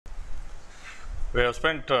We have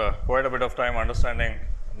spent quite a bit of time understanding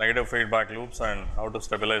negative feedback loops and how to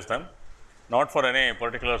stabilize them, not for any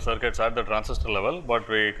particular circuits at the transistor level, but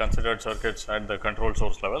we considered circuits at the control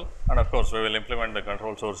source level, and of course, we will implement the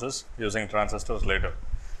control sources using transistors later.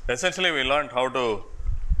 Essentially, we learned how to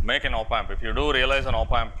make an op amp. If you do realize an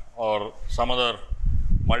op amp or some other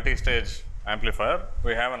multi-stage amplifier,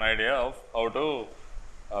 we have an idea of how to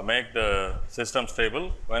make the system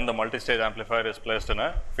stable when the multi-stage amplifier is placed in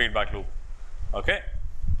a feedback loop. Okay.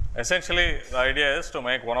 Essentially, the idea is to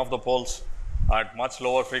make one of the poles at much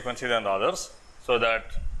lower frequency than the others, so that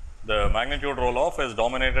the magnitude roll off is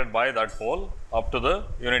dominated by that pole up to the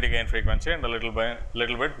unity gain frequency and a little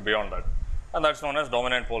bit beyond that, and that is known as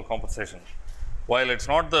dominant pole compensation. While it is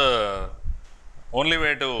not the only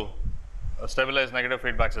way to stabilize negative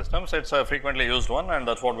feedback systems, it is a frequently used one, and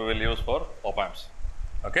that is what we will use for op amps.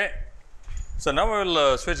 Okay. So, now we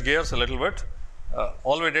will switch gears a little bit.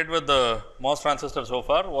 All we did with the MOS transistor so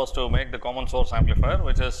far was to make the common source amplifier,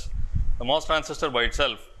 which is the MOS transistor by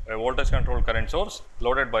itself, a voltage controlled current source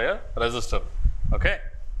loaded by a resistor. Okay.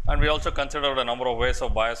 And we also considered a number of ways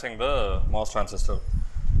of biasing the MOS transistor.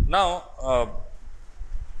 Now,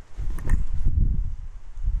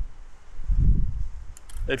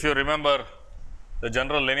 if you remember the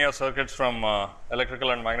general linear circuits from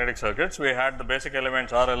electrical and magnetic circuits, we had the basic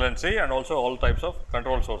elements R, L and C, and also all types of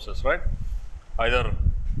control sources, right. Either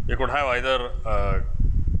you could have either a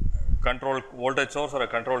controlled voltage source or a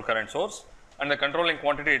controlled current source, and the controlling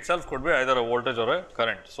quantity itself could be either a voltage or a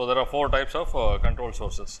current. So, there are 4 types of control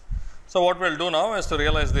sources. So, what we will do now is to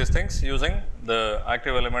realize these things using the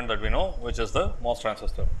active element that we know, which is the MOS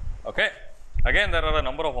transistor. Okay. Again, there are a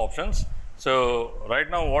number of options. So, right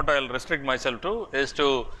now what I will restrict myself to is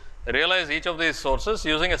to realize each of these sources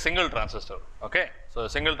using a single transistor. Okay. So, a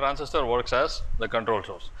single transistor works as the control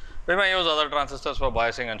source. We may use other transistors for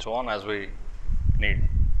biasing and so on as we need.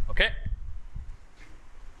 Okay.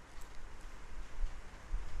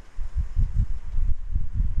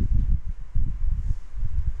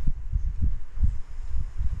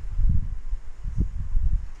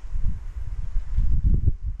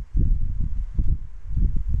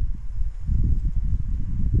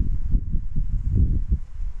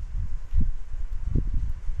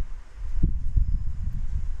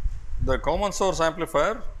 The common source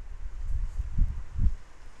amplifier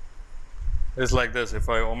is like this. If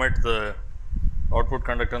I omit the output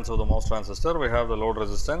conductance of the MOS transistor, we have the load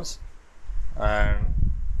resistance and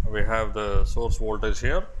we have the source voltage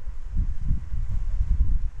here.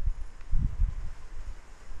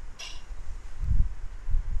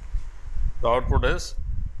 The output is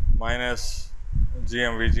minus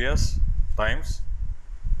GM VGS times,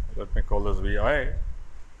 let me call this VI.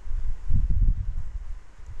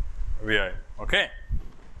 Okay.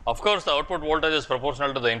 Of course, the output voltage is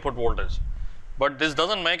proportional to the input voltage, but this does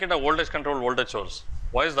not make it a voltage controlled voltage source.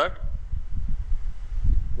 Why is that?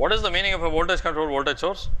 What is the meaning of a voltage controlled voltage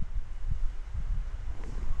source?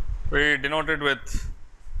 We denote it with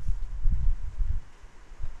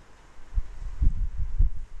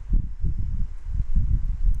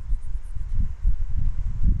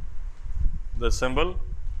the symbol.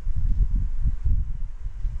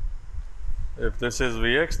 If this is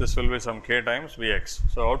Vx, this will be some k times Vx.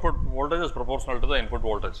 So, output voltage is proportional to the input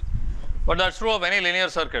voltage, but that is true of any linear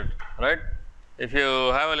circuit, right. If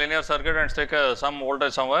you have a linear circuit and stick some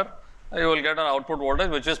voltage somewhere, you will get an output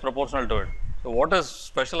voltage which is proportional to it. So, what is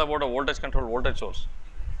special about a voltage controlled voltage source?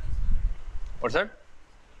 What is that?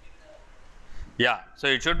 Yeah. So,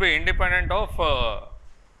 it should be independent of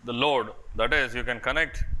the load, that is, you can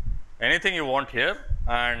connect anything you want here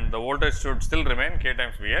and the voltage should still remain k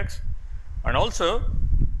times Vx. And also,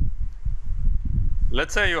 let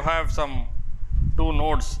us say you have some 2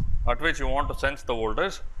 nodes at which you want to sense the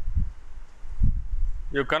voltage,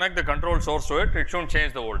 you connect the control source to it, it should not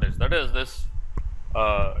change the voltage. That is, this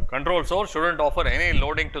control source should not offer any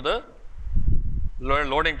loading to the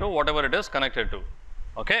whatever it is connected to.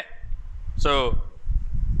 Okay. So,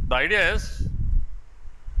 the idea is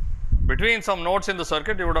between some nodes in the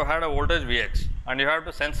circuit you would have had a voltage Vx and you have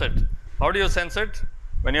to sense it. How do you sense it?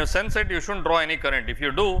 When you sense it, you should not draw any current. If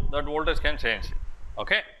you do, that voltage can change.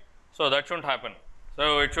 Okay. So, that should not happen.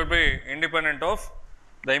 So, it should be independent of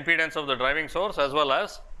the impedance of the driving source as well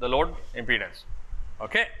as the load impedance.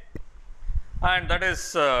 Okay. And that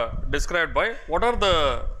is described by what are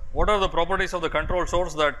the properties of the control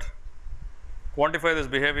source that quantify this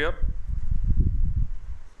behavior?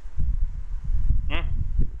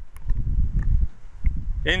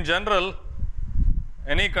 In general,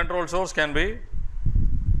 any control source can be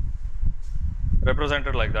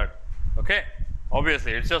represented like that. Okay.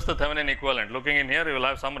 Obviously, it is just the Thevenin equivalent. Looking in here, you will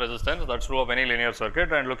have some resistance, that is true of any linear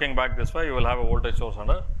circuit, and looking back this way, you will have a voltage source and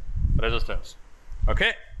a resistance.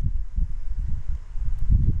 Okay.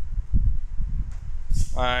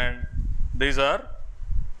 And these are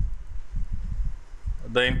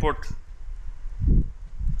the input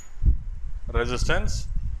resistance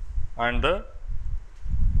and the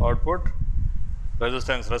output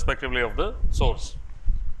resistance respectively of the source.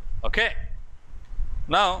 Okay.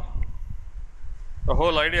 Now, the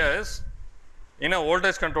whole idea is in a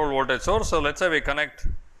voltage controlled voltage source. So, let us say we connect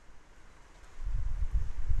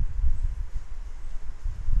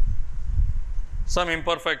some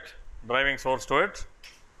imperfect driving source to it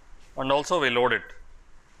and also we load it.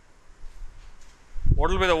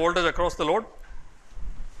 What will be the voltage across the load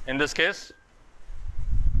in this case?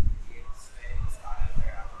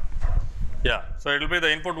 Yeah. So, it will be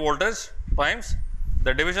the input voltage times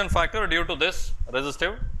the division factor due to this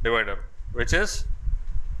resistive divider, which is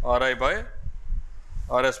Ri by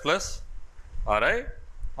Rs plus Ri,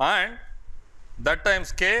 and that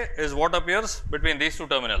times K is what appears between these two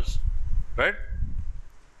terminals, right.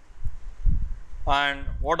 And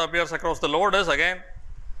what appears across the load is again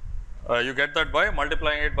you get that by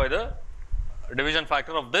multiplying it by the division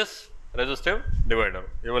factor of this resistive divider.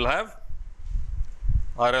 You will have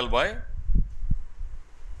RL by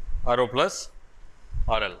RO plus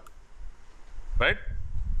RL, right.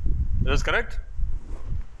 Is this correct?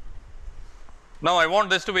 Now, I want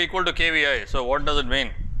this to be equal to kVi. So, what does it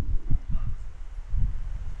mean?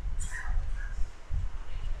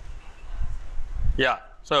 Yeah.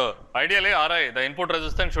 So, ideally Ri, the input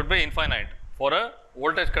resistance should be infinite for a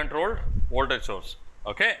voltage controlled voltage source.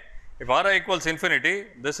 Okay. If Ri equals infinity,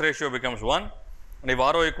 this ratio becomes 1, and if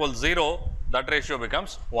Ro equals 0, that ratio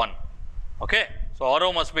becomes 1. Okay. So,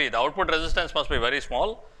 Ro must be, the output resistance must be very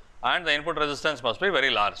small and the input resistance must be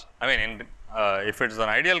very large. I mean, if it is an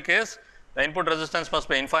ideal case, the input resistance must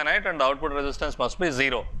be infinite and the output resistance must be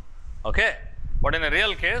 0. Okay. But in a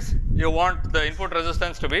real case, you want the input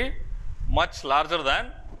resistance to be much larger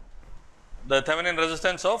than the Thevenin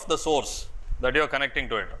resistance of the source that you are connecting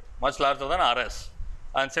to it, much larger than Rs.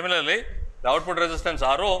 And similarly, the output resistance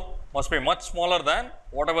Ro must be much smaller than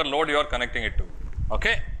whatever load you are connecting it to.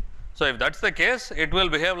 Okay. So, if that is the case, it will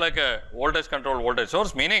behave like a voltage controlled voltage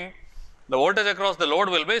source, meaning the voltage across the load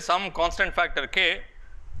will be some constant factor K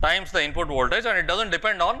times the input voltage, and it does not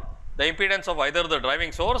depend on the impedance of either the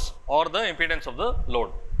driving source or the impedance of the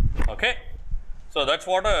load. Okay. So, that is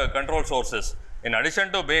what a control source is. In addition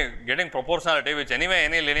to getting proportionality, which anyway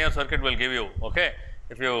any linear circuit will give you. Okay.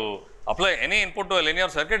 If you apply any input to a linear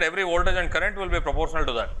circuit, every voltage and current will be proportional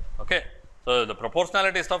to that. Okay. So, the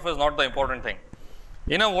proportionality stuff is not the important thing.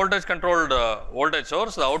 In a voltage controlled voltage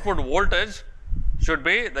source, the output voltage should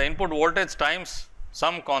be the input voltage times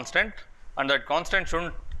some constant, and that constant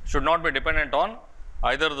should not be dependent on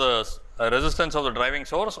either the resistance of the driving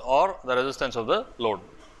source or the resistance of the load.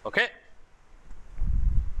 Okay.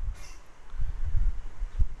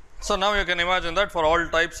 So, now you can imagine that for all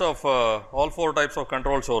types of all 4 types of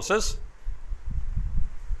control sources,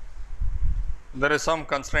 there is some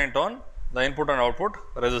constraint on the input and output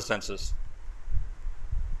resistances.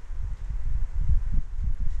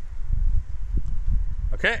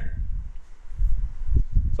 Okay.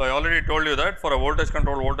 So, I already told you that for a voltage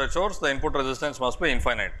controlled voltage source, the input resistance must be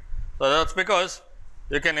infinite. So, that is because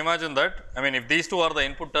you can imagine that, I mean, if these two are the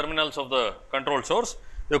input terminals of the control source,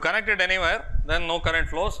 you connect it anywhere, then no current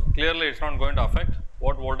flows, clearly it is not going to affect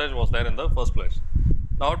what voltage was there in the first place.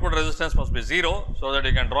 The output resistance must be 0, so that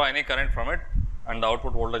you can draw any current from it and the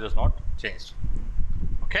output voltage is not changed.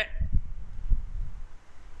 Okay.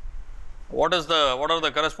 What are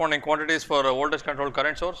the corresponding quantities for a voltage controlled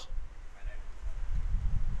current source?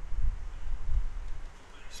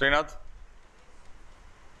 Srinath?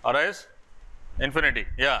 Arise? Infinity.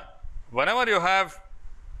 Yeah. Whenever you have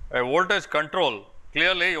a voltage control,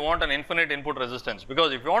 clearly you want an infinite input resistance,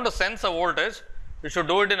 because if you want to sense a voltage, you should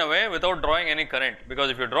do it in a way without drawing any current, because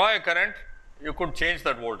if you draw a current, you could change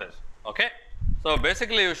that voltage. Okay. So,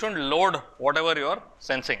 basically you should not load whatever you are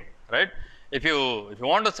sensing, right. If you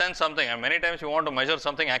want to sense something, and many times you want to measure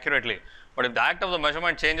something accurately, but if the act of the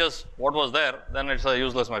measurement changes what was there, then it is a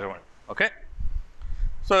useless measurement. Okay.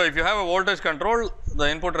 So, if you have a voltage control, the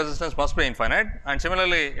input resistance must be infinite, and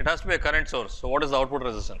similarly it has to be a current source. So, what is the output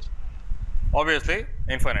resistance? Obviously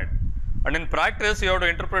infinite, and in practice you have to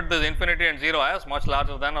interpret this infinity and 0 as much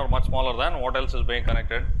larger than or much smaller than what else is being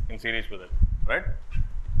connected in series with it, right.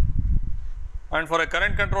 And for a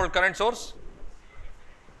current controlled current source,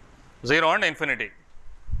 0 and infinity.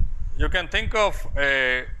 You can think of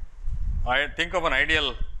an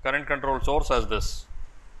ideal current controlled source as this.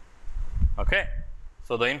 Okay.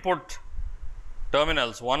 So, the input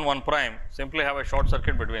terminals 1 1 prime simply have a short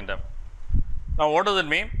circuit between them. Now, what does it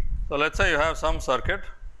mean? So, let us say you have some circuit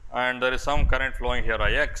and there is some current flowing here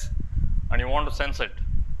I x and you want to sense it.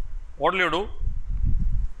 What will you do?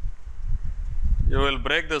 You will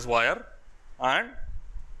break this wire and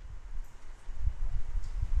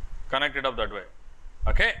connect it up that way.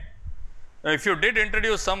 Okay. Now, if you did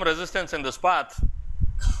introduce some resistance in this path,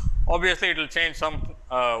 obviously it will change some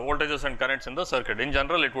voltages and currents in the circuit. In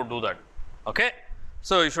general, it would do that. Okay.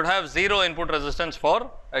 So, you should have 0 input resistance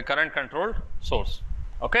for a current controlled source.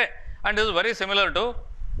 Okay. And this is very similar to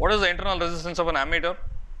what is the internal resistance of an ammeter?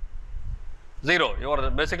 0. You are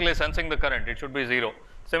basically sensing the current, it should be 0.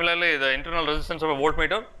 Similarly, the internal resistance of a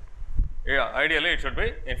voltmeter, yeah, ideally it should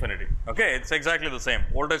be infinity. Okay. It is exactly the same.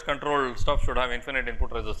 Voltage control stuff should have infinite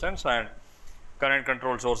input resistance and current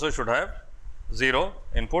controlled sources should have 0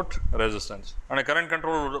 input resistance. And a current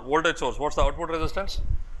controlled voltage source, what is the output resistance?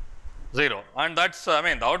 0. And that is, I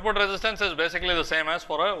mean, the output resistance is basically the same as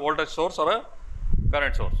for a voltage source or a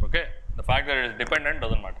current source. Okay. The fact that it is dependent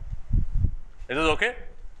does not matter. Is this okay?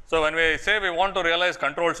 So, when we say we want to realize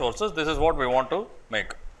control sources, this is what we want to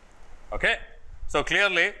make. Okay. So,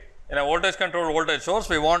 clearly in a voltage controlled voltage source,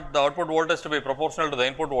 we want the output voltage to be proportional to the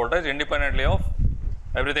input voltage independently of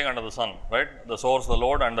everything under the sun, right, the source, the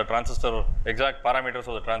load and the transistor, exact parameters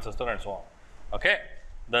of the transistor and so on. Okay.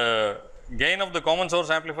 The gain of the common source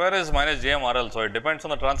amplifier is minus GMRL. So, it depends on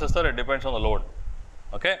the transistor, it depends on the load.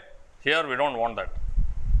 Okay. Here we do not want that.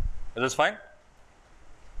 Is this fine?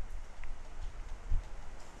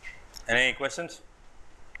 Any questions?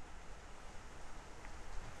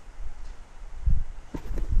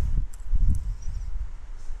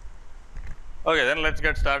 Okay, then let us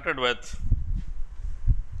get started with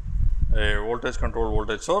a voltage controlled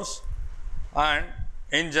voltage source, and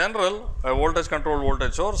in general a voltage controlled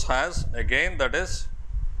voltage source has a gain that is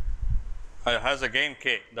has a gain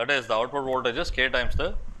k, that is the output voltage is k times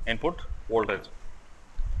the input voltage.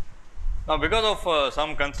 Now, because of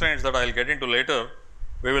some constraints that I will get into later,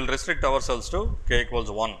 we will restrict ourselves to k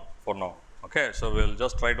equals 1 for now. Okay. So, we will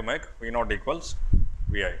just try to make V naught equals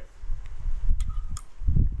V I.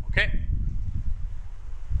 Okay.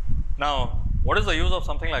 Now, what is the use of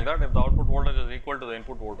something like that if the output voltage is equal to the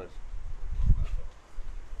input voltage?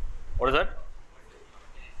 What is that?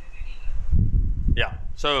 Yeah.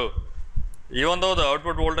 So, even though the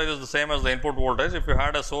output voltage is the same as the input voltage, if you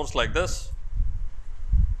had a source like this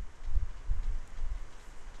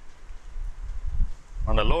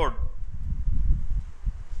and a load,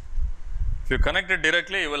 if you connect it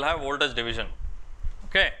directly, you will have voltage division.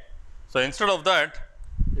 Okay. So, instead of that,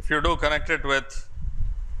 if you do connect it with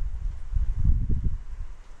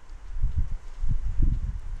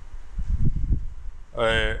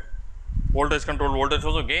a voltage controlled voltage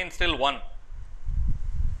source, so gain still 1.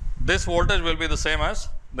 This voltage will be the same as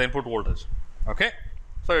the input voltage. Okay.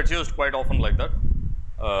 So, it is used quite often like that,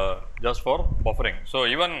 just for buffering. So,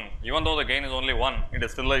 even though the gain is only 1, it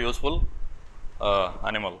is still a useful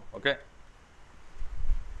animal. Okay.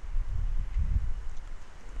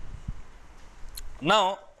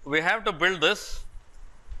 Now, we have to build this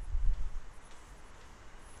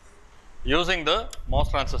using the MOS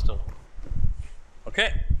transistor.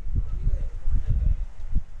 Okay.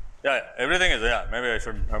 Yeah, everything is, yeah, maybe I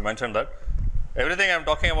should have mentioned that. Everything I am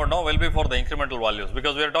talking about now will be for the incremental values,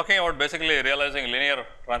 because we are talking about basically realizing linear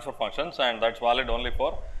transfer functions, and that is valid only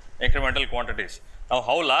for incremental quantities. Now,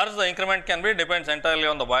 how large the increment can be depends entirely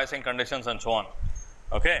on the biasing conditions and so on.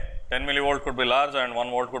 Okay. 10 millivolt could be large and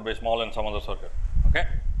 1 volt could be small in some other circuit. Okay.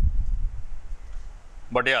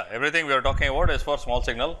 But yeah, everything we are talking about is for small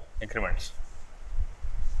signal increments.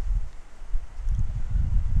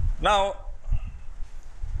 Now,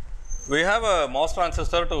 we have a MOS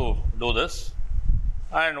transistor to do this,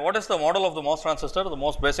 and what is the model of the MOS transistor, the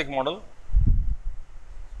most basic model?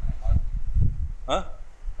 It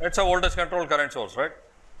is a voltage controlled current source, right.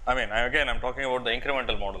 I mean, again I am talking about the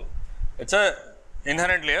incremental model. It is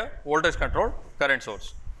inherently a voltage controlled current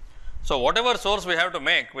source. So, whatever source we have to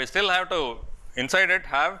make, we still have to inside it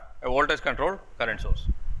have a voltage controlled current source.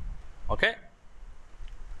 Okay.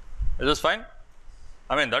 Is this fine?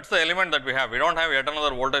 I mean, that is the element that we have. We do not have yet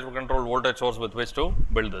another voltage controlled voltage source with which to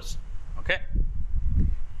build this. Okay.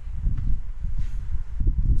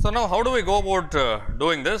 So, now how do we go about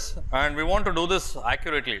doing this, and we want to do this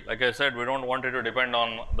accurately. Like I said, we do not want it to depend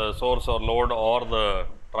on the source or load or the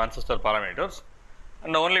transistor parameters,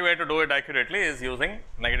 and the only way to do it accurately is using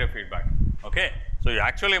negative feedback. Okay. So, you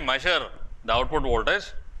actually measure the output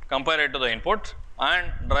voltage, compare it to the input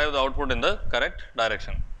and drive the output in the correct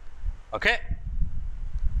direction. Okay.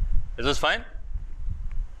 Is this fine?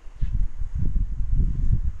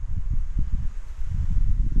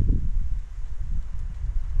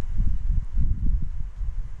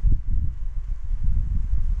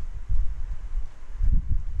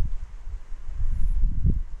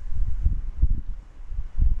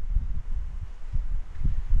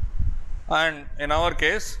 And in our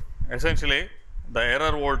case, essentially the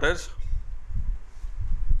error voltage,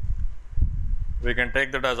 we can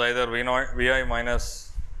take that as either Vi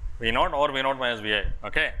minus V0 or V0 minus Vi.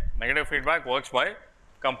 Okay. Negative feedback works by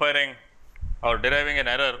comparing or deriving an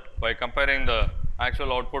error by comparing the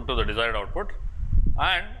actual output to the desired output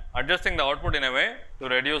and adjusting the output in a way to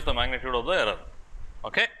reduce the magnitude of the error.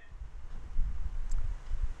 Okay.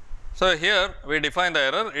 So, here we define the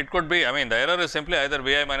error, it could be, I mean the error is simply either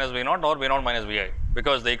Vi minus V0 or V0 minus Vi,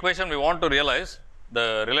 because the equation we want to realize,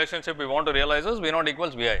 the relationship we want to realize is V0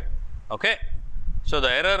 equals Vi. Okay. So, the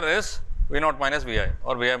error is V0 minus Vi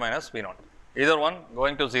or Vi minus V0, either one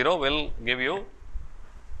going to 0 will give you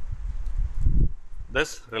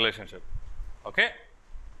this relationship. Okay.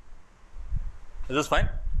 Is this fine?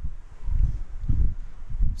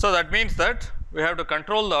 So, that means that we have to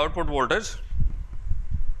control the output voltage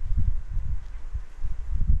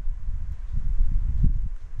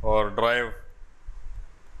or drive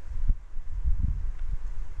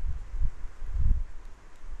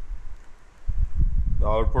the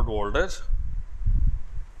output voltage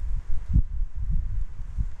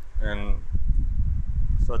in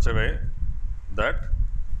such a way that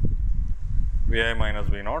Vi minus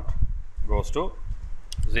V0 goes to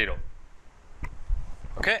 0.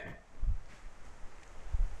 Okay.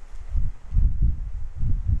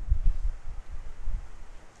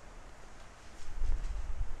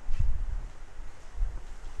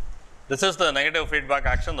 This is the negative feedback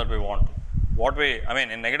action that we want. What we, I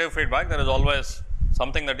mean in negative feedback there is always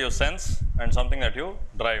something that you sense and something that you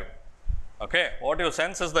drive. Okay. What you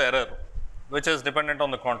sense is the error, which is dependent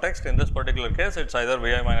on the context. In this particular case, it is either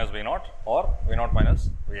Vi minus V0 or V0 minus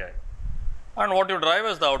Vi. And what you drive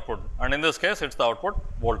is the output, and in this case, it is the output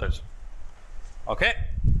voltage. Okay.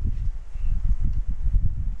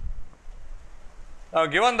 Now,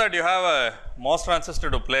 given that you have a MOS transistor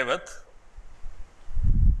to play with,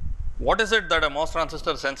 what is it that a MOS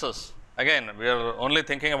transistor senses? Again, we are only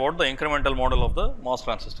thinking about the incremental model of the MOS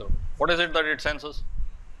transistor. What is it that it senses?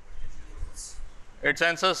 It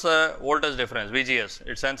senses voltage difference, VGS.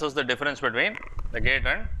 It senses the difference between the gate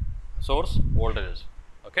and source voltages.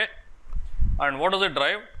 Okay. And what does it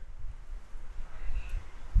drive?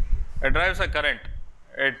 It drives a current.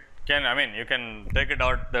 It can, I mean, you can take it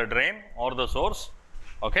out the drain or the source.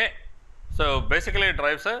 Okay. So, basically it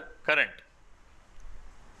drives a current.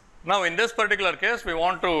 Now, in this particular case, we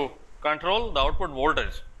want to control the output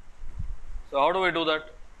voltage. So, how do we do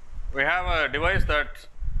that? We have a device that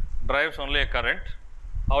drives only a current.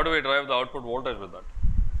 How do we drive the output voltage with that?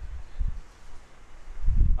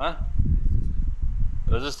 Huh?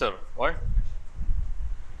 Resistor. Why?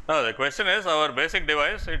 No, the question is our basic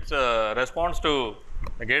device, it responds to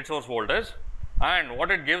the gate source voltage, and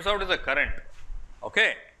what it gives out is a current.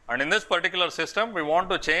 Okay. And in this particular system, we want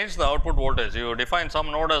to change the output voltage. You define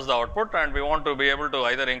some node as the output, and we want to be able to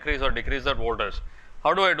either increase or decrease that voltage.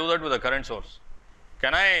 How do I do that with a current source?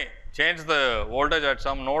 Can I change the voltage at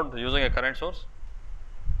some node using a current source?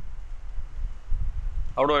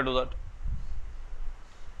 How do I do that?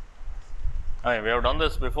 I mean, we have done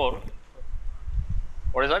this before.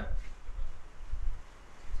 What is that?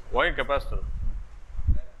 Why capacitor?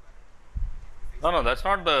 No, that is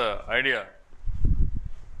not the idea.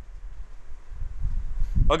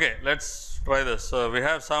 Okay, let us try this. We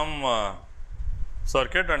have some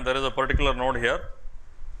circuit and there is a particular node here,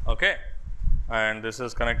 okay, and this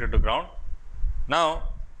is connected to ground. Now,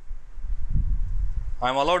 I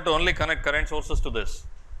am allowed to only connect current sources to this.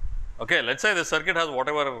 Okay, let us say this circuit has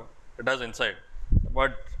whatever it has inside,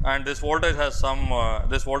 but and this voltage has some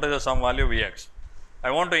value Vx.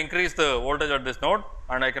 I want to increase the voltage at this node,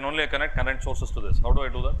 and I can only connect current sources to this. How do I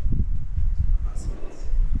do that?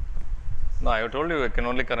 No, I have told you I can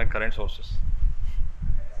only connect current sources.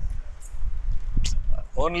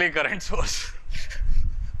 Only current source.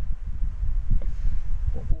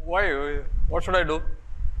 Why? What should I do?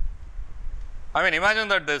 I mean, imagine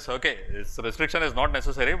that this, okay, this restriction is not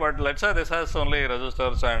necessary, but let us say this has only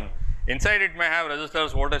resistors and inside it may have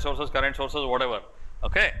resistors, voltage sources, current sources, whatever.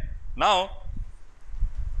 Okay. Now,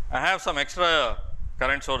 I have some extra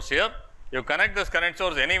current source here. You connect this current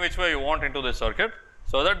source any which way you want into this circuit,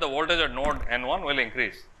 so that the voltage at node N1 will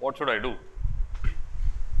increase. What should I do?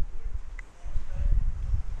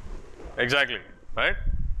 Exactly, right?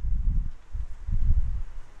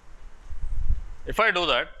 If I do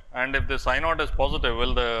that, and if this I naught is positive,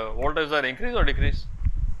 will the voltage there increase or decrease?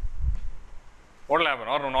 What will happen,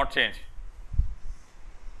 or not change?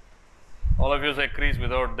 All of you say increase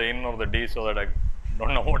without the in or the D, so that I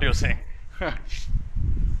don't know what you are saying.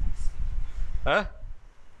 Huh?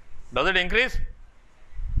 Does it increase?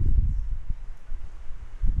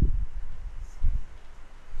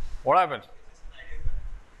 What happens?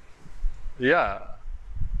 Yeah,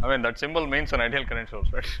 I mean that symbol means an ideal current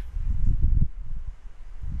source, right?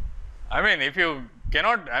 I mean, if you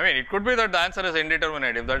cannot, I mean, it could be that the answer is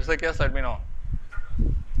indeterminate. If that's the case, let me know.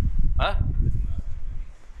 Huh?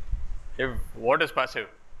 If what is passive?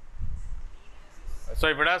 So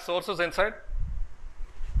if it has sources inside,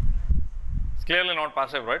 it's clearly not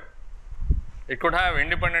passive, right? It could have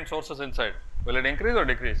independent sources inside. Will it increase or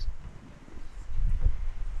decrease?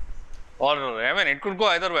 Or, I mean, it could go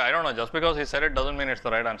either way. I don't know. Just because he said it doesn't mean it's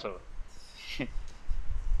the right answer.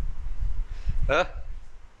 Huh?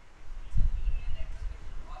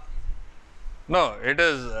 No, it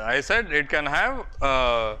is, I said it can have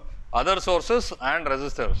other sources and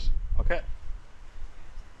resistors. Okay.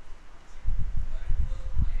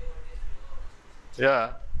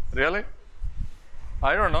 Yeah, really?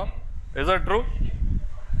 I don't know. Is that true?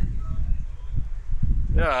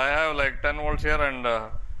 Yeah, I have like 10 volts here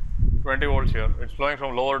and 20 volts here. It's flowing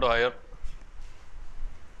from lower to higher.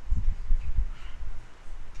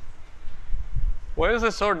 Why is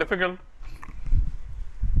this so difficult?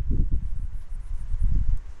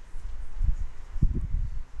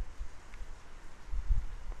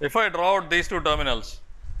 If I draw out these two terminals,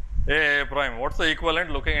 A prime, what's the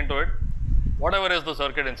equivalent looking into it? Whatever is the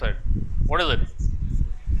circuit inside. What is it?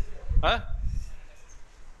 Huh?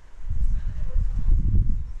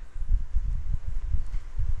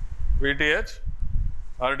 VTH,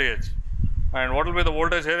 RTH. And what will be the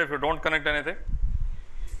voltage here if you don't connect anything?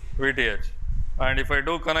 VTH. And if I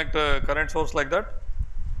do connect a current source like that,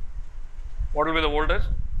 what will be the voltage?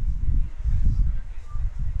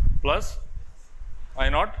 Plus I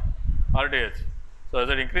naught RTH. So, has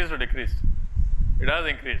it increased or decreased? It has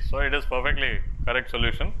increased. So, it is perfectly correct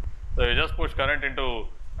solution. So, you just push current into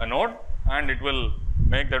a node and it will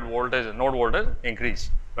make that voltage, node voltage increase,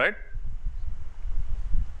 right?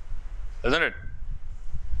 Isn't it?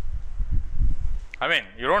 I mean,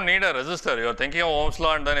 you don't need a resistor. You are thinking of Ohm's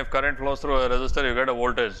law, and then if current flows through a resistor, you get a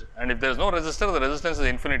voltage. And if there is no resistor, the resistance is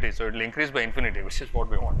infinity. So, it will increase by infinity, which is what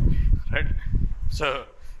we want, right? So,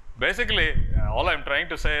 basically, all I am trying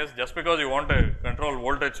to say is just because you want a control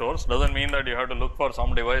voltage source doesn't mean that you have to look for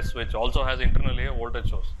some device which also has internally a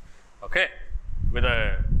voltage source. Okay? With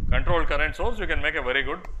a controlled current source, you can make a very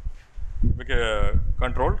good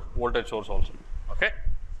controlled voltage source also. Okay?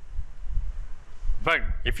 In fact,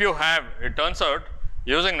 if you have, it turns out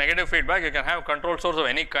using negative feedback, you can have control source of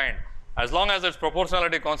any kind. As long as its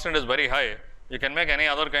proportionality constant is very high, you can make any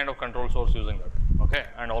other kind of control source using that. Okay?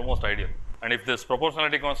 And almost ideal. And if this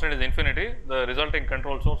proportionality constant is infinity, the resulting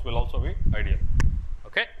control source will also be ideal.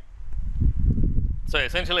 Okay? So,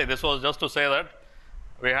 essentially this was just to say that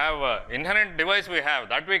we have inherent device we have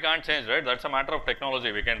that we can't change, right? That is a matter of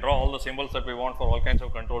technology. We can draw all the symbols that we want for all kinds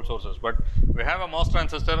of control sources, but we have a MOS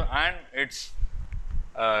transistor and its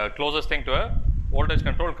closest thing to a voltage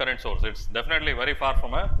controlled current source. It is definitely very far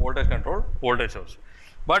from a voltage controlled voltage source.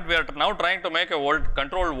 But we are now trying to make a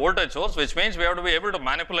controlled voltage source, which means we have to be able to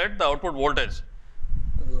manipulate the output voltage.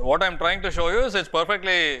 What I am trying to show you is it is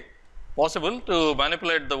perfectly possible to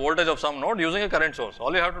manipulate the voltage of some node using a current source.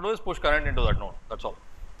 All you have to do is push current into that node, that is all.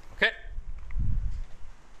 Okay.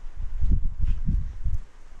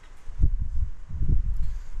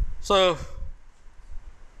 So,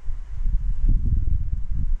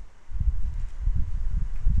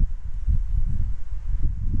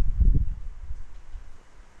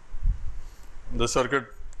 this circuit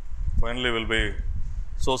finally will be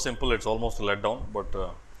so simple, it is almost a letdown, but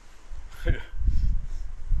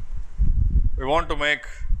we want to make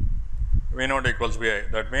V naught equals V I.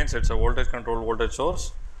 That means it is a voltage controlled voltage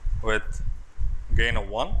source with gain of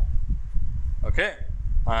 1, okay,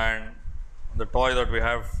 and the toy that we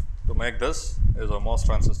have to make this is a MOS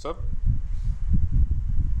transistor.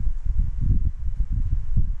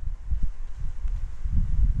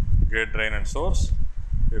 Gate, drain and source.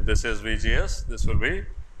 If this is VGS, this will be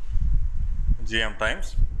GM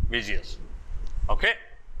times VGS. Okay.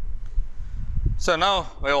 So, now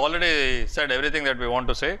we have already said everything that we want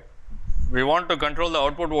to say. We want to control the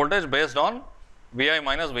output voltage based on Vi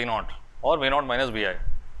minus V naught or V naught minus Vi.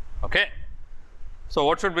 Okay. So,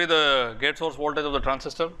 what should be the gate source voltage of the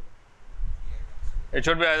transistor? It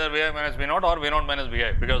should be either Vi minus V naught or V naught minus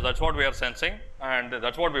Vi, because that is what we are sensing and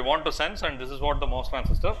that is what we want to sense, and this is what the MOS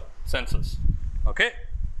transistor senses. Okay.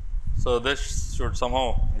 So, this should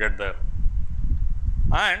somehow get there.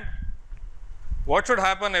 And what should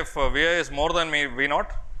happen if Vi is more than V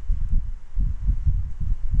naught?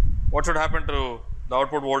 What should happen to the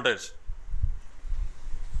output voltage?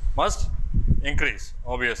 Must increase,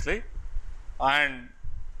 obviously, and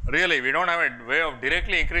really we do not have a way of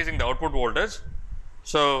directly increasing the output voltage.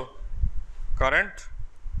 So, current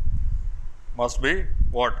must be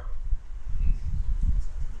what?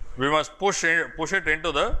 We must push it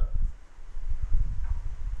into the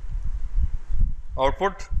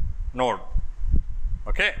output node.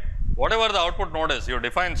 Okay. Whatever the output node is, you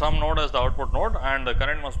define some node as the output node and the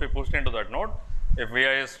current must be pushed into that node if Vi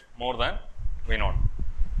is more than V naught.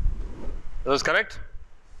 This is correct?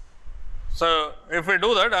 So, if we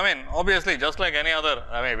do that, I mean obviously just like any other,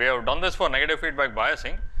 I mean we have done this for negative feedback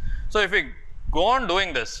biasing. So, if we go on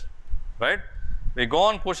doing this, right, we go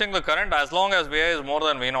on pushing the current as long as Vi is more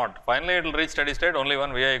than V naught, finally it will reach steady state only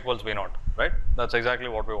when Vi equals V naught, right. That is exactly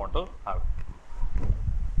what we want to have.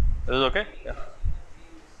 Is this okay? Yeah.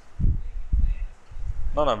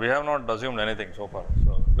 No, we have not assumed anything so far.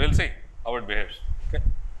 So, we will see how it behaves. Okay.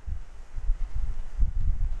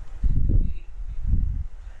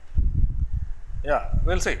 Yeah,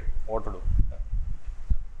 we will see what to do.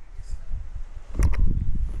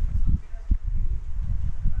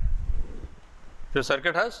 The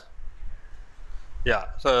circuit has? Yeah,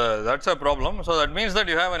 so that is a problem. So, that means that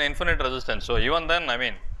you have an infinite resistance. So, even then I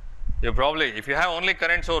mean you probably, if you have only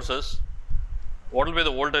current sources, what will be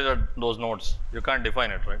the voltage at those nodes? You can't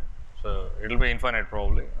define it, right. So, it will be infinite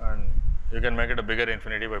probably and you can make it a bigger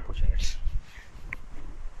infinity by pushing it.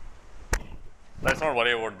 Let us not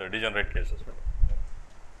worry about the degenerate cases.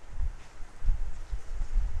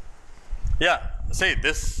 Yeah, see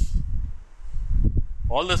this,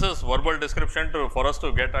 all this is verbal description for us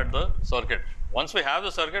to get at the circuit. Once we have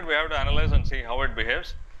the circuit, we have to analyze and see how it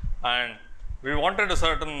behaves, and we wanted a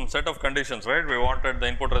certain set of conditions, right. We wanted the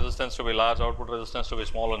input resistance to be large, output resistance to be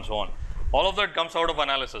small and so on. All of that comes out of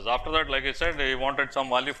analysis. After that, like I said, we wanted some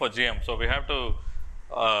value for GM. So, we have to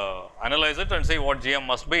analyze it and see what GM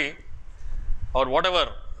must be, or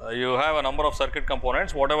whatever you have a number of circuit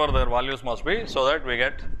components, whatever their values must be, so that we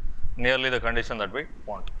get nearly the condition that we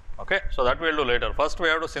want. Okay. So, that we will do later. First, we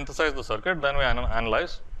have to synthesize the circuit, then we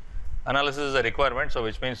analyze. Analysis is a requirement. So,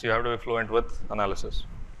 which means you have to be fluent with analysis.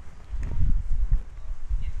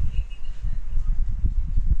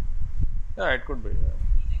 Yeah, it could be.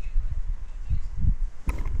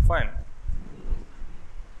 Fine.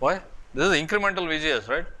 Why? This is incremental VGS,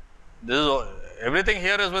 right? This is everything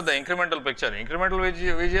here is with the incremental picture. Incremental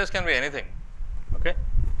VGS can be anything. Okay.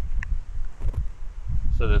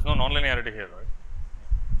 So, there is no nonlinearity here, right.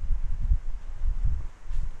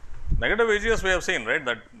 Negative VGS we have seen, right,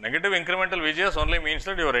 that negative incremental VGS only means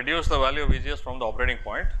that you reduce the value of VGS from the operating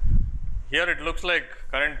point. Here it looks like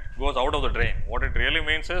current goes out of the drain. What it really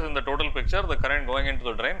means is in the total picture, the current going into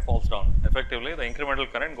the drain falls down. Effectively, the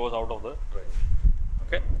incremental current goes out of the drain.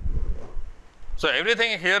 Okay. So,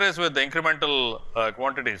 everything here is with the incremental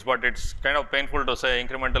quantities, but it is kind of painful to say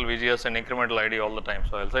incremental VGS and incremental ID all the time.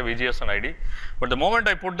 So, I will say VGS and ID, but the moment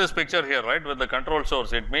I put this picture here, right, with the control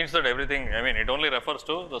source, it means that everything, I mean it only refers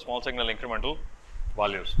to the small signal incremental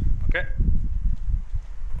values. Okay.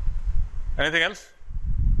 Anything else?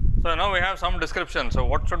 So, now we have some description. So,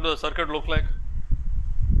 what should the circuit look like?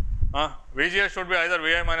 VGS should be either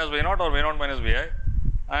Vi minus V naught or V naught minus Vi,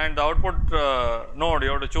 and the output node you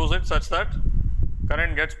have to choose it such that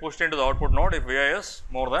current gets pushed into the output node if Vi is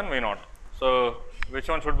more than V naught. So, which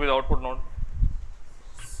one should be the output node?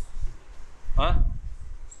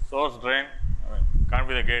 Source, drain, I mean, can't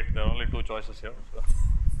be the gate, there are only two choices here. So.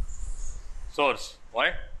 Source,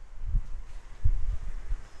 why?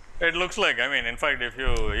 It looks like, I mean in fact if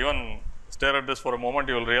you even stare at this for a moment,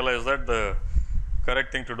 you will realize that the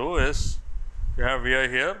correct thing to do is you have Vi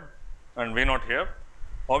here and V naught here.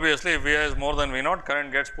 Obviously, if Vi is more than V naught,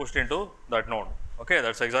 current gets pushed into that node. Okay,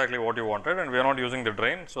 that is exactly what you wanted, and we are not using the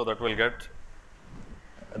drain. So, that will get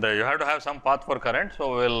you have to have some path for current.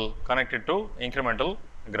 So, we will connect it to incremental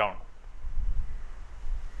ground.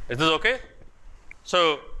 Is this okay?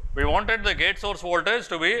 So, we wanted the gate source voltage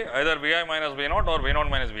to be either Vi minus V naught or V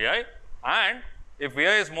naught minus Vi, and if Vi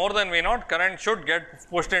is more than V naught, current should get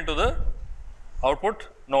pushed into the output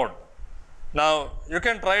node. Now, you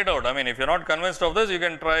can try it out. I mean, if you are not convinced of this, you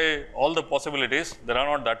can try all the possibilities. There are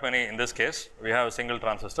not that many in this case. We have a single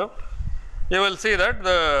transistor. You will see that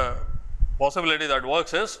the possibility that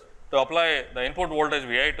works is to apply the input voltage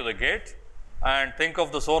Vi to the gate and think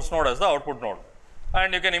of the source node as the output node.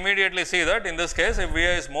 And you can immediately see that in this case, if Vi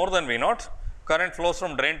is more than V naught, current flows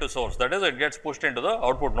from drain to source. That is, it gets pushed into the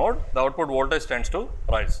output node. The output voltage tends to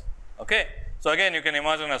rise. Okay. So, again you can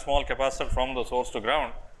imagine a small capacitor from the source to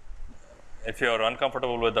ground. If you are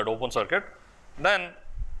uncomfortable with that open circuit, then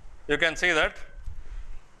you can see that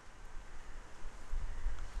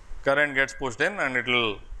current gets pushed in and it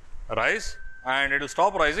will rise, and it will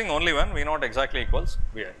stop rising only when V naught exactly equals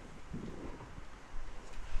Vi.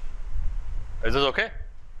 Is this okay?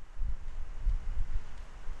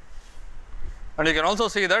 And you can also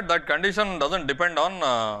see that that condition does not depend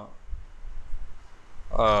on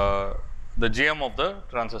the GM of the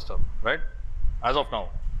transistor, right, as of now.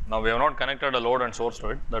 Now, we have not connected a load and source to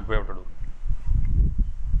it, that we have to do.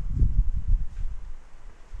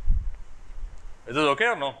 Is this okay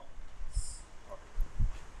or no?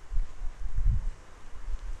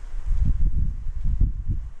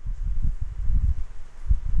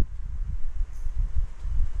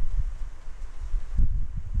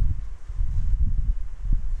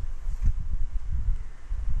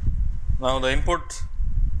 Now, the input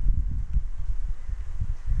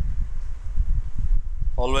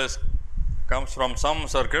always comes from some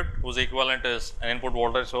circuit whose equivalent is an input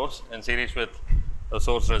voltage source in series with a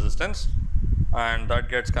source resistance, and that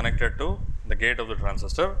gets connected to the gate of the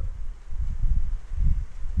transistor.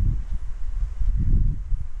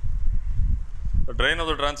 The drain of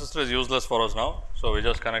the transistor is useless for us now. So, we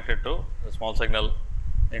just connect it to the small signal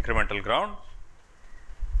incremental ground,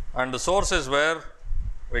 and the source is where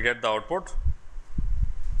we get the output.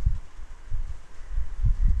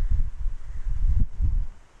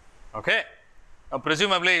 Okay. Now,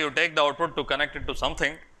 presumably you take the output to connect it to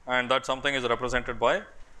something, and that something is represented by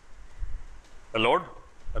a load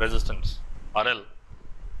resistance RL,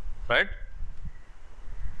 right.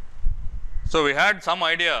 So, we had some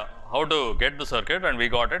idea how to get the circuit and we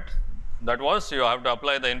got it. That was, you have to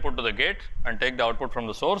apply the input to the gate and take the output from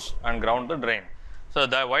the source and ground the drain. So,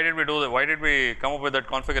 that why did we do that? Why did we come up with that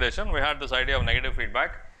configuration? We had this idea of negative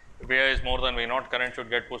feedback. If Vi is more than V naught, current should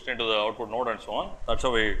get pushed into the output node and so on. That is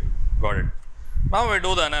how we got it. Now, we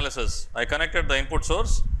do the analysis. I connected the input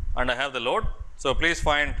source and I have the load. So, please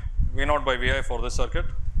find V naught by Vi for this circuit.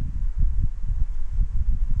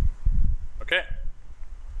 Okay.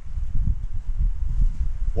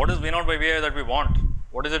 What is V naught by Vi that we want?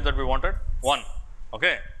 What is it that we wanted? 1.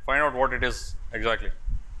 Okay. Find out what it is exactly.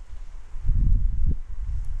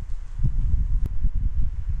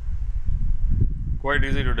 Quite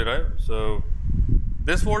easy to derive. So,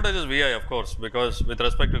 this voltage is Vi, of course, because with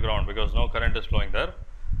respect to ground, because no current is flowing there.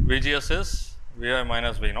 VGS is Vi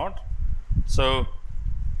minus V naught. So,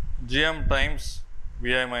 GM times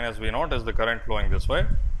Vi minus V naught is the current flowing this way,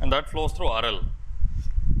 and that flows through RL.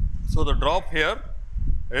 So, the drop here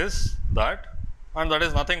is that, and that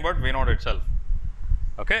is nothing but V naught itself.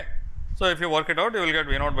 Okay. So, if you work it out, you will get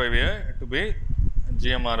V naught by Vi to be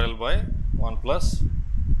GM RL by 1 plus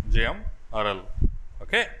GM RL.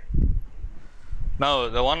 Okay. Now,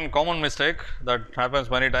 the one common mistake that happens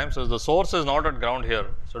many times is the source is not at ground here.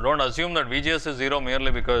 So, do not assume that VGS is 0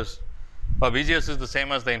 merely because VGS is the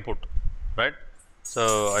same as the input, right.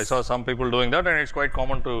 So, I saw some people doing that, and it is quite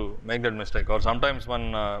common to make that mistake, or sometimes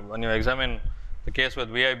when you examine the case with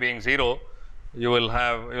Vi being 0, you will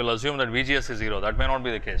assume that VGS is 0. That may not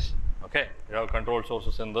be the case. Okay. You have control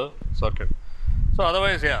sources in the circuit. So,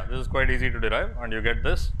 otherwise, yeah, this is quite easy to derive, and you get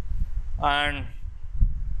this, and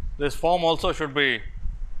this form also should be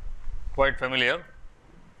quite familiar.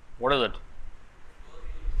 What is it?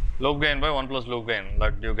 Loop gain by 1 plus loop gain,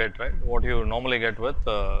 that you get, right, what you normally get with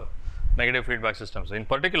negative feedback systems. In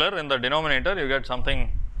particular, in the denominator you get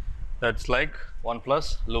something that is like 1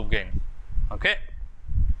 plus loop gain. Okay.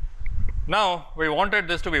 Now, we wanted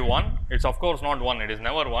this to be 1, it is of course not 1, it is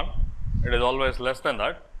never 1, it is always less than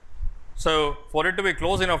that. So, for it to be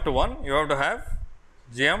close enough to 1, you have to have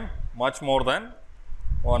GM much more than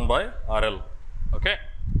 1 by RL. Okay.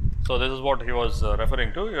 So, this is what he was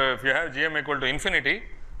referring to. If you have GM equal to infinity,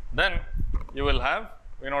 then you will have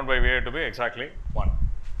V naught by Vi to be exactly 1.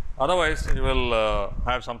 Otherwise, you will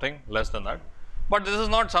have something less than that. But this is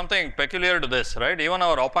not something peculiar to this, right. Even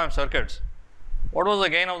our op amp circuits, what was the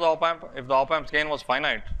gain of the op amp? If the op amp's gain was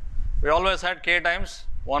finite, we always had k times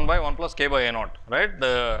 1 by 1 plus k by A naught, right.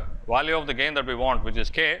 The value of the gain that we want, which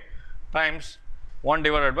is k times 1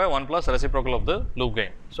 divided by 1 plus reciprocal of the loop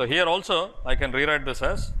gain. So, here also I can rewrite this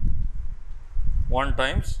as 1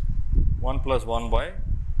 times 1 plus 1 by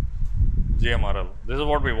GMRL. This is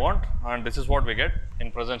what we want, and this is what we get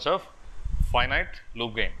in presence of finite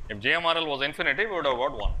loop gain. If GMRL was infinity, we would have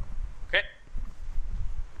got 1. Okay.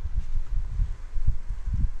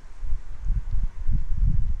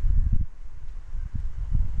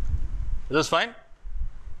 Is this fine?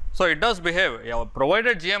 So, it does behave,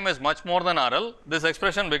 provided GM is much more than RL, this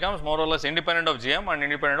expression becomes more or less independent of GM and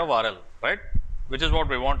independent of RL, right, which is what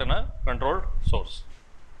we want in a controlled source.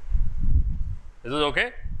 Is this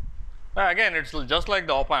okay? Again, it is just like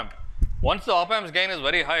the op amp. Once the op amp's gain is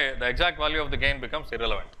very high, the exact value of the gain becomes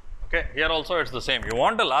irrelevant. Okay. Here also it is the same. You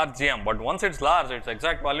want a large GM, but once it is large, its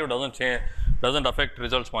exact value does not change, does not affect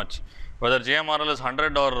results much. Whether GMRL is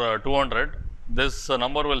 100 or 200, this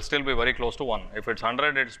number will still be very close to 1. If it's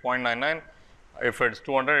 100, it's 0.99. If it's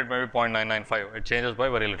 200, it may be 0.995. It changes by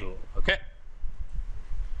very little. Okay.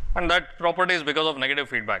 And that property is because of negative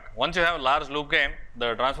feedback. Once you have large loop gain,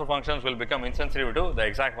 the transfer functions will become insensitive to the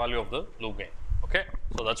exact value of the loop gain. Okay.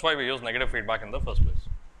 So that's why we use negative feedback in the first place.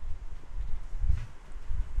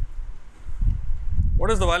 What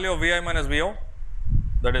is the value of Vi minus Vo?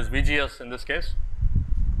 That is VGS in this case.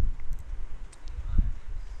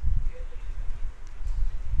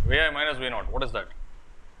 Vi minus V naught. What is that?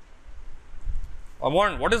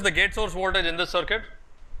 What is the gate source voltage in this circuit?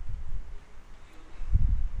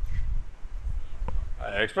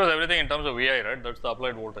 I express everything in terms of Vi, right? That's the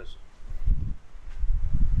applied voltage.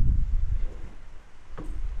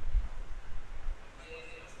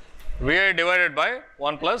 Vi divided by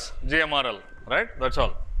 1 plus GMRL, right? That's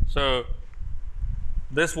all. So,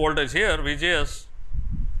 this voltage here, VGS,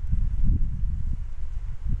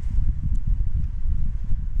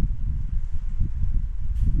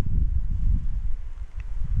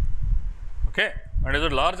 okay, and is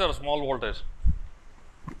it large or small voltage?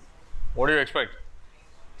 What do you expect?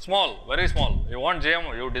 Small, very small. You want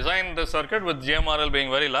you design the circuit with GMRL being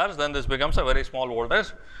very large, then this becomes a very small voltage.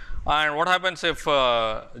 And what happens if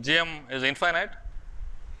GM is infinite?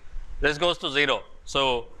 This goes to 0.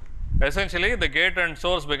 So, essentially the gate and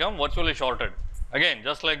source become virtually shorted. Again,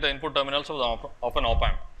 just like the input terminals of an op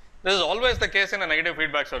amp. This is always the case in a negative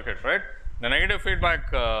feedback circuit, right? In a negative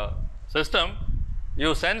feedback system,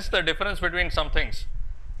 you sense the difference between some things.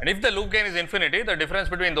 And if the loop gain is infinity, the difference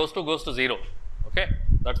between those two goes to 0. Okay,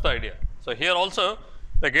 that's the idea. So, here also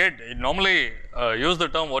the gate, normally use the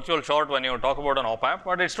term virtual short when you talk about an op amp,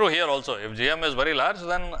 but it's true here also. If GM is very large,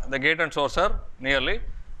 then the gate and source are nearly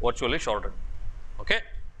virtually shorted. Okay.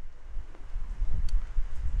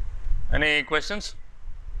 Any questions?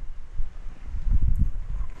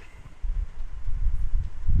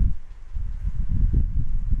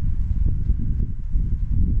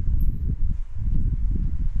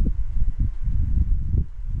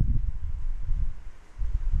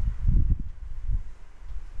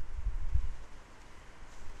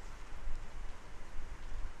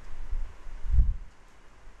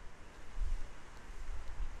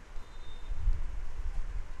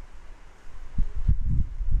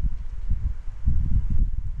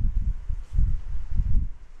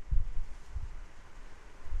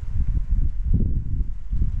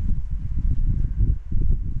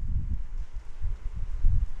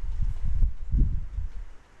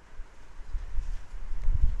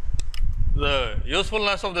 The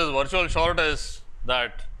usefulness of this virtual short is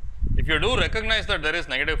that if you do recognize that there is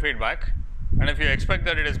negative feedback, and if you expect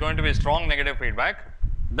that it is going to be strong negative feedback,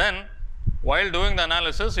 then while doing the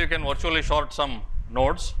analysis you can virtually short some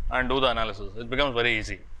nodes and do the analysis. It becomes very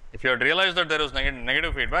easy. If you had realized that there is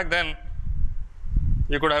negative feedback, then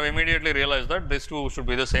you could have immediately realized that these two should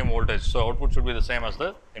be the same voltage. So, output should be the same as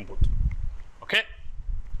the input. Okay.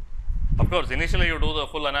 Of course, initially you do the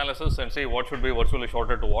full analysis and see what should be virtually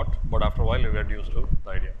shorted to what, but after a while you get used to the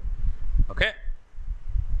idea. Okay.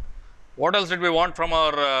 What else did we want from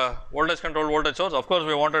our voltage controlled voltage source? Of course,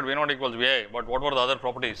 we wanted V naught equals Vi, but what were the other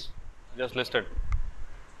properties just listed?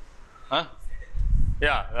 Huh?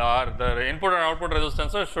 Yeah, the input and output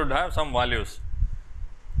resistances should have some values.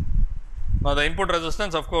 Now, the input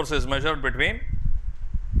resistance of course is measured between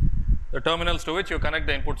the terminals to which you connect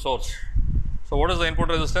the input source. So, what is the input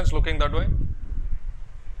resistance looking that way?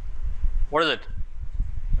 What is it?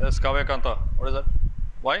 Yes, Kavyakanta. What is that?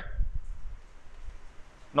 Why?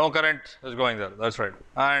 No current is going there. That's right.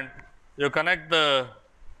 And you connect the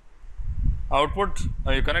output,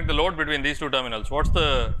 you connect the load between these two terminals. What's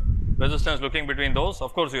the resistance looking between those?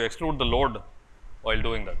 Of course, you exclude the load while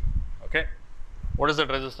doing that. Okay. What is that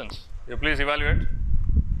resistance? You please evaluate.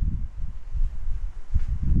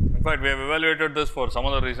 In fact, we have evaluated this for some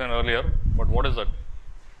other reason earlier, but what is that?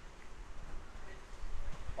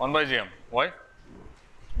 1 by GM. Why?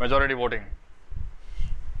 Majority voting.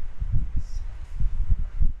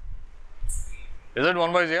 Is it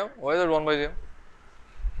 1 by GM? Why is it 1 by GM?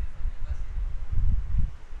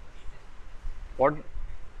 What?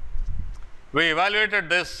 We evaluated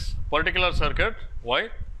this particular circuit. Why?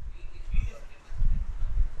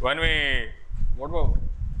 When we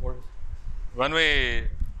when we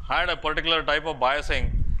had a particular type of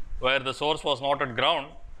biasing where the source was not at ground,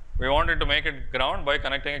 we wanted to make it ground by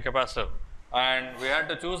connecting a capacitor, and we had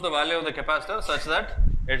to choose the value of the capacitor such that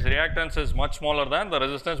its reactance is much smaller than the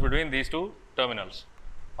resistance between these two terminals.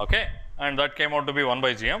 Okay, and that came out to be 1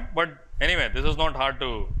 by GM. But anyway, this is not hard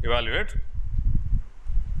to evaluate.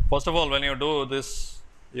 First of all, when you do this,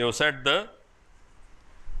 you set the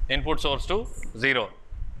input source to 0.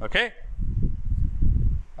 Okay,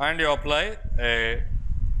 and you apply a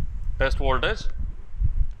test voltage.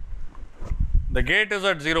 The gate is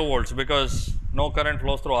at 0 volts because no current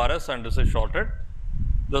flows through RS and this is shorted.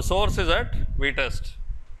 The source is at V test.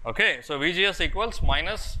 Okay. So, VGS equals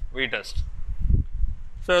minus V test.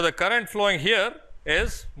 So, the current flowing here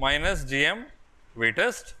is minus GM V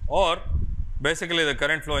test, or basically the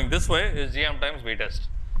current flowing this way is GM times V test.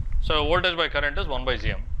 So, voltage by current is 1 by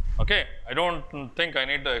GM. Okay. I do not think I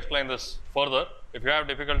need to explain this further. If you have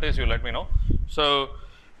difficulties, you let me know. So,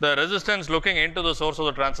 the resistance looking into the source of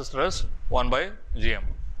the transistor is 1 by GM.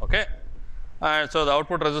 Okay. And so, the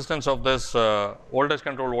output resistance of this voltage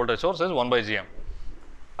controlled voltage source is 1 by GM.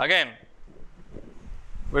 Again,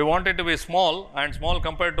 we want it to be small, and small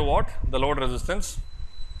compared to what? The load resistance.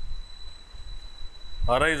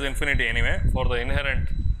 RI is infinity anyway for the inherent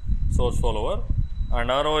source follower, and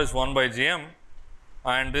RO is 1 by GM,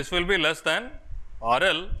 and this will be less than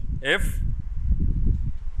RL if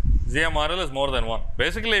GM RL is more than 1.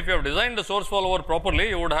 Basically, if you have designed the source follower properly,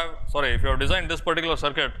 you would have, if you have designed this particular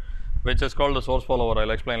circuit, which is called the source follower, I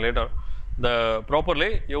will explain later,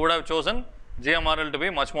 properly, you would have chosen GM RL to be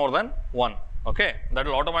much more than 1. Okay. That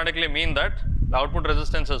will automatically mean that the output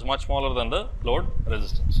resistance is much smaller than the load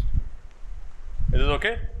resistance. Is this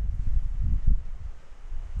okay?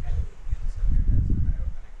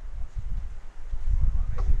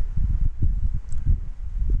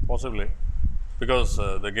 Possibly, because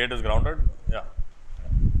the gate is grounded. Yeah.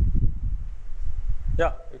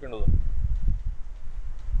 Yeah, you can do that.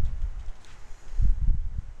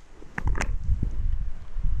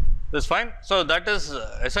 This is fine. So, that is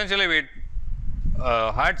essentially we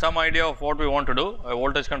had some idea of what we want to do, a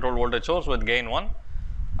voltage controlled voltage source with gain 1,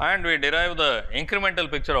 and we derive the incremental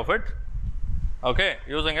picture of it, okay,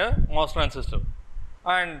 using a MOS transistor.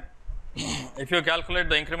 And if you calculate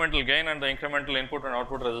the incremental gain and the incremental input and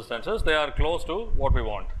output resistances, they are close to what we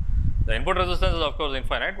want. The input resistance is of course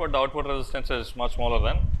infinite, but the output resistance is much smaller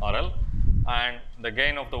than RL, and the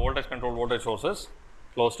gain of the voltage controlled voltage source is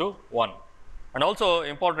close to 1. And also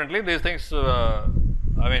importantly, these things,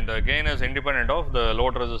 the gain is independent of the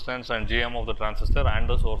load resistance and GM of the transistor and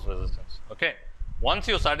the source resistance. Okay. Once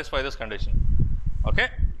you satisfy this condition. Okay.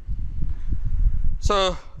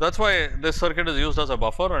 So, that is why this circuit is used as a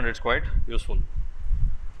buffer and it is quite useful.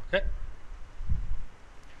 Okay.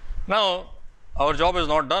 Now, our job is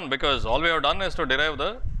not done, because all we have done is to derive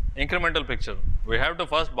the incremental picture. We have to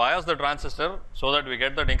first bias the transistor so that we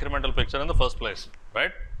get that incremental picture in the first place,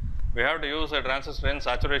 right. We have to use a transistor in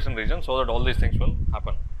saturation region so that all these things will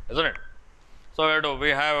happen, isn't it. So, we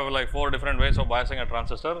have like 4 different ways of biasing a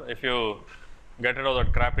transistor. If you get rid of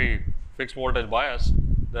that crappy fixed voltage bias,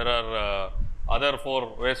 there are other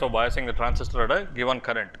 4 ways of biasing the transistor at a given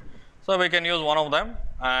current. So, we can use one of them,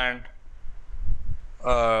 and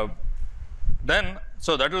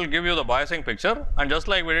so that will give you the biasing picture, and just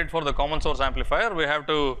like we did for the common source amplifier, we have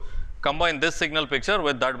to combine this signal picture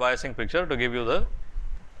with that biasing picture to give you the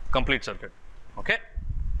complete circuit. Okay.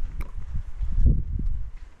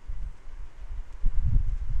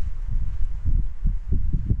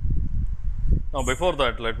 Now, before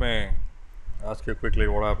that, let me ask you quickly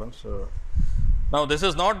what happens. Now, this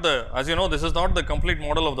is not the, as you know, this is not the complete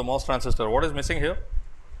model of the MOS transistor. What is missing here?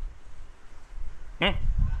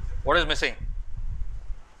 What is missing?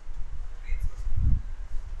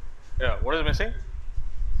 Yeah, what is missing?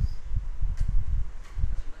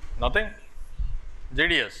 Nothing?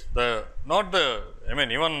 GDS,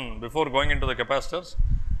 even before going into the capacitors,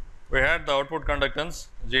 we had the output conductance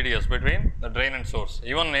GDS between the drain and source,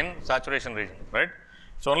 even in saturation region, right.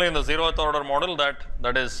 So, only in the 0th order model that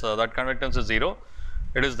conductance is 0,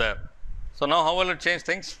 it is there. So, now how will it change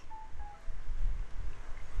things?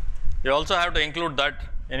 You also have to include that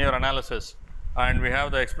in your analysis, and we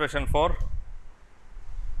have the expression for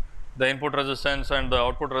the input resistance and the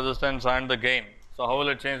output resistance and the gain. So, how will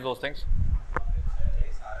it change those things?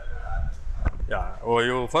 Yeah,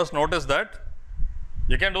 you first notice that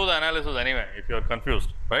you can do the analysis anyway if you are confused,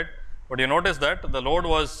 right. But you notice that the load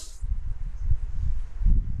was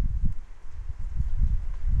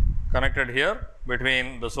connected here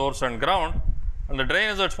between the source and ground, and the drain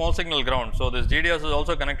is at small signal ground. So, this GDS is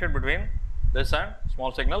also connected between this and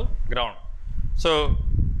small signal ground. So,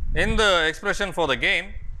 in the expression for the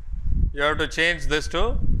gain, you have to change this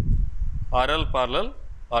to RL parallel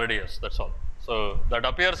RDS, that is all. So, that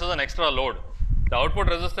appears as an extra load. The output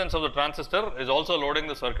resistance of the transistor is also loading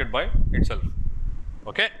the circuit by itself.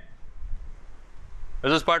 Okay.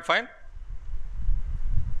 Is this part fine?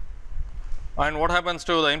 And what happens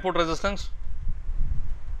to the input resistance?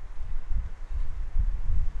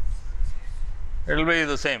 It will be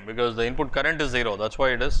the same, because the input current is 0, that is why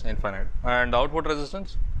it is infinite. And the output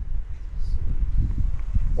resistance?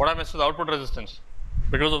 What I missed is output resistance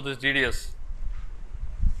because of this GDS.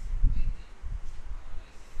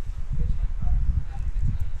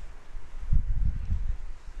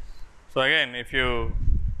 So again, if you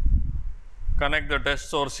connect the test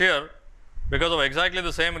source here, because of exactly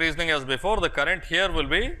the same reasoning as before, the current here will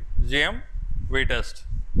be GM V test.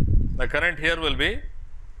 The current here will be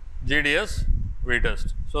GDS V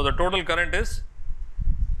test. So the total current is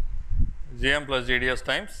GM plus GDS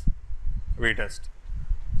times V test.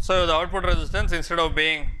 So the output resistance, instead of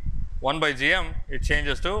being 1 by GM, it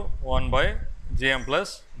changes to 1 by GM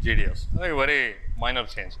plus GDS. A very minor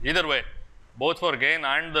change. Either way, both for gain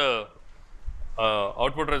and the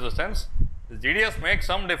output resistance, the GDS makes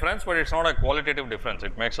some difference, but it is not a qualitative difference.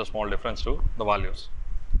 It makes a small difference to the values.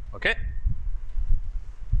 Okay.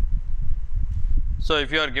 So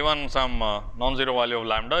if you are given some non-zero value of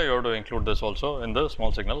lambda, you have to include this also in the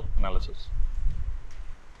small signal analysis.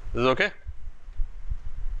 This is okay?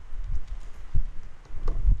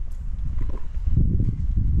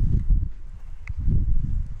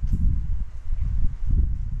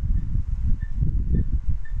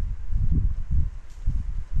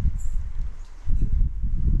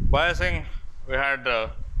 Biasing, we had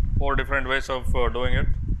 4 different ways of doing it.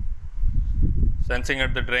 Sensing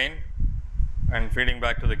at the drain and feeding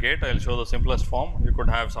back to the gate. I will show the simplest form. You could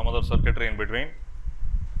have some other circuitry in between,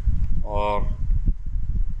 or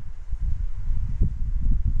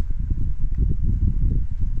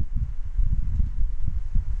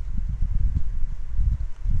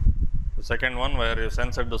the second one where you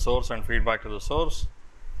sense at the source and feed back to the source,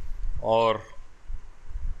 or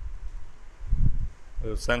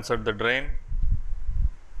you sense at the drain,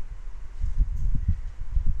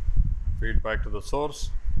 feed back to the source,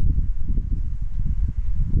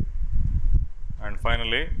 and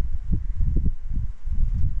finally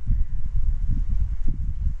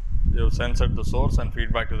you sense at the source and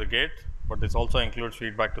feed back to the gate, but this also includes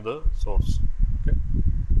feedback to the source. Okay.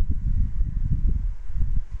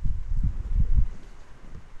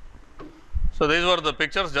 So these were the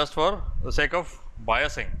pictures just for the sake of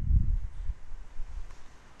biasing.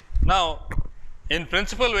 Now, in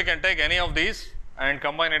principle, we can take any of these and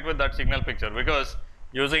combine it with that signal picture, because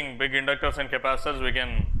using big inductors and capacitors, we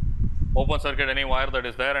can open circuit any wire that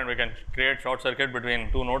is there and we can create short circuit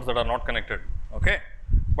between 2 nodes that are not connected. Okay.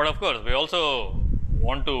 But of course, we also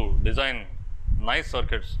want to design nice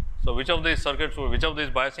circuits. So which of these circuits, which of these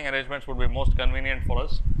biasing arrangements would be most convenient for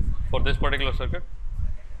us for this particular circuit?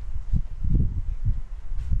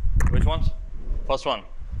 Which ones? First one.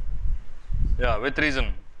 Yeah, with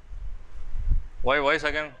reason. Why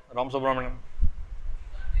second, Ram Subramanian?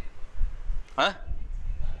 Huh?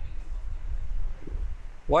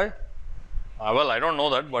 Why? Well, I don't know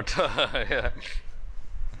that, but yeah.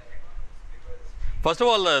 First of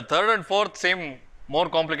all, the third and fourth seem more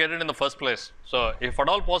complicated in the first place. So if at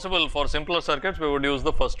all possible for simpler circuits, we would use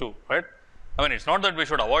the first 2, right? I mean, it's not that we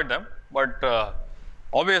should avoid them, but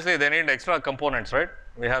obviously they need extra components, right?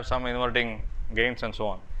 We have some inverting gains and so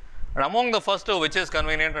on. And among the first 2, which is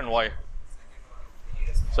convenient and why?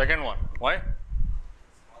 Second one. Why?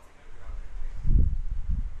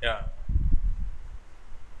 Yeah.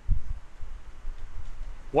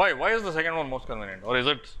 Why? Why is the second one most convenient? Or is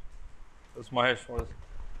it? This Mahesh, what is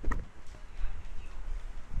it?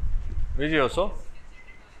 VG also?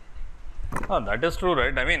 Oh, that is true,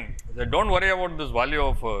 right? I mean, don't worry about this value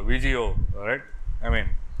of VGO, right? I mean,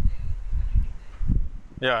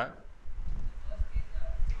 yeah.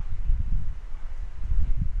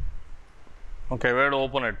 Okay, we have to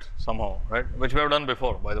open it somehow, right? Which we have done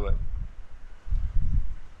before, by the way.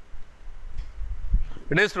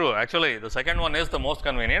 It is true, actually, the second one is the most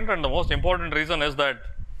convenient, and the most important reason is that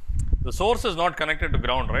the source is not connected to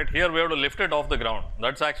ground, right? Here we have to lift it off the ground.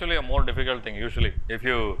 That's actually a more difficult thing usually. If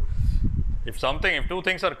 2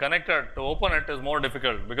 things are connected, to open it is more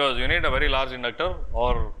difficult, because you need a very large inductor,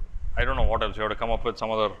 or I don't know what else, you have to come up with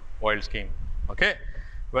some other wild scheme, okay?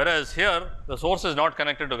 Whereas here, the source is not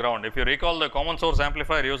connected to ground. If you recall the common source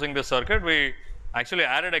amplifier using this circuit, we actually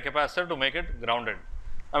added a capacitor to make it grounded.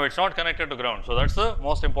 Now, it is not connected to ground. So, that is the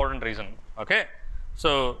most important reason. Okay.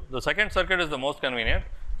 So, the second circuit is the most convenient.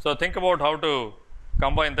 So, think about how to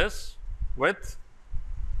combine this with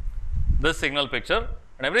this signal picture,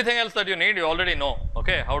 and everything else that you need you already know.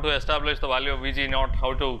 Okay. How to establish the value of VG naught,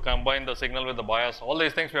 how to combine the signal with the bias, all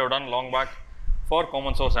these things we have done long back for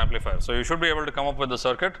common source amplifier. So, you should be able to come up with the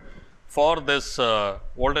circuit for this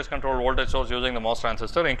voltage controlled voltage source using the MOS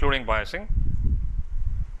transistor, including biasing,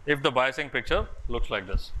 if the biasing picture looks like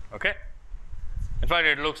this. Okay. In fact,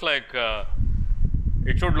 it looks like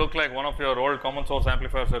it should look like one of your old common source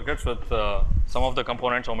amplifier circuits with some of the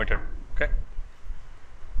components omitted. Okay.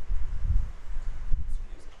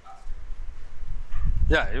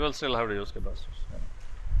 Yeah, you will still have to use capacitors.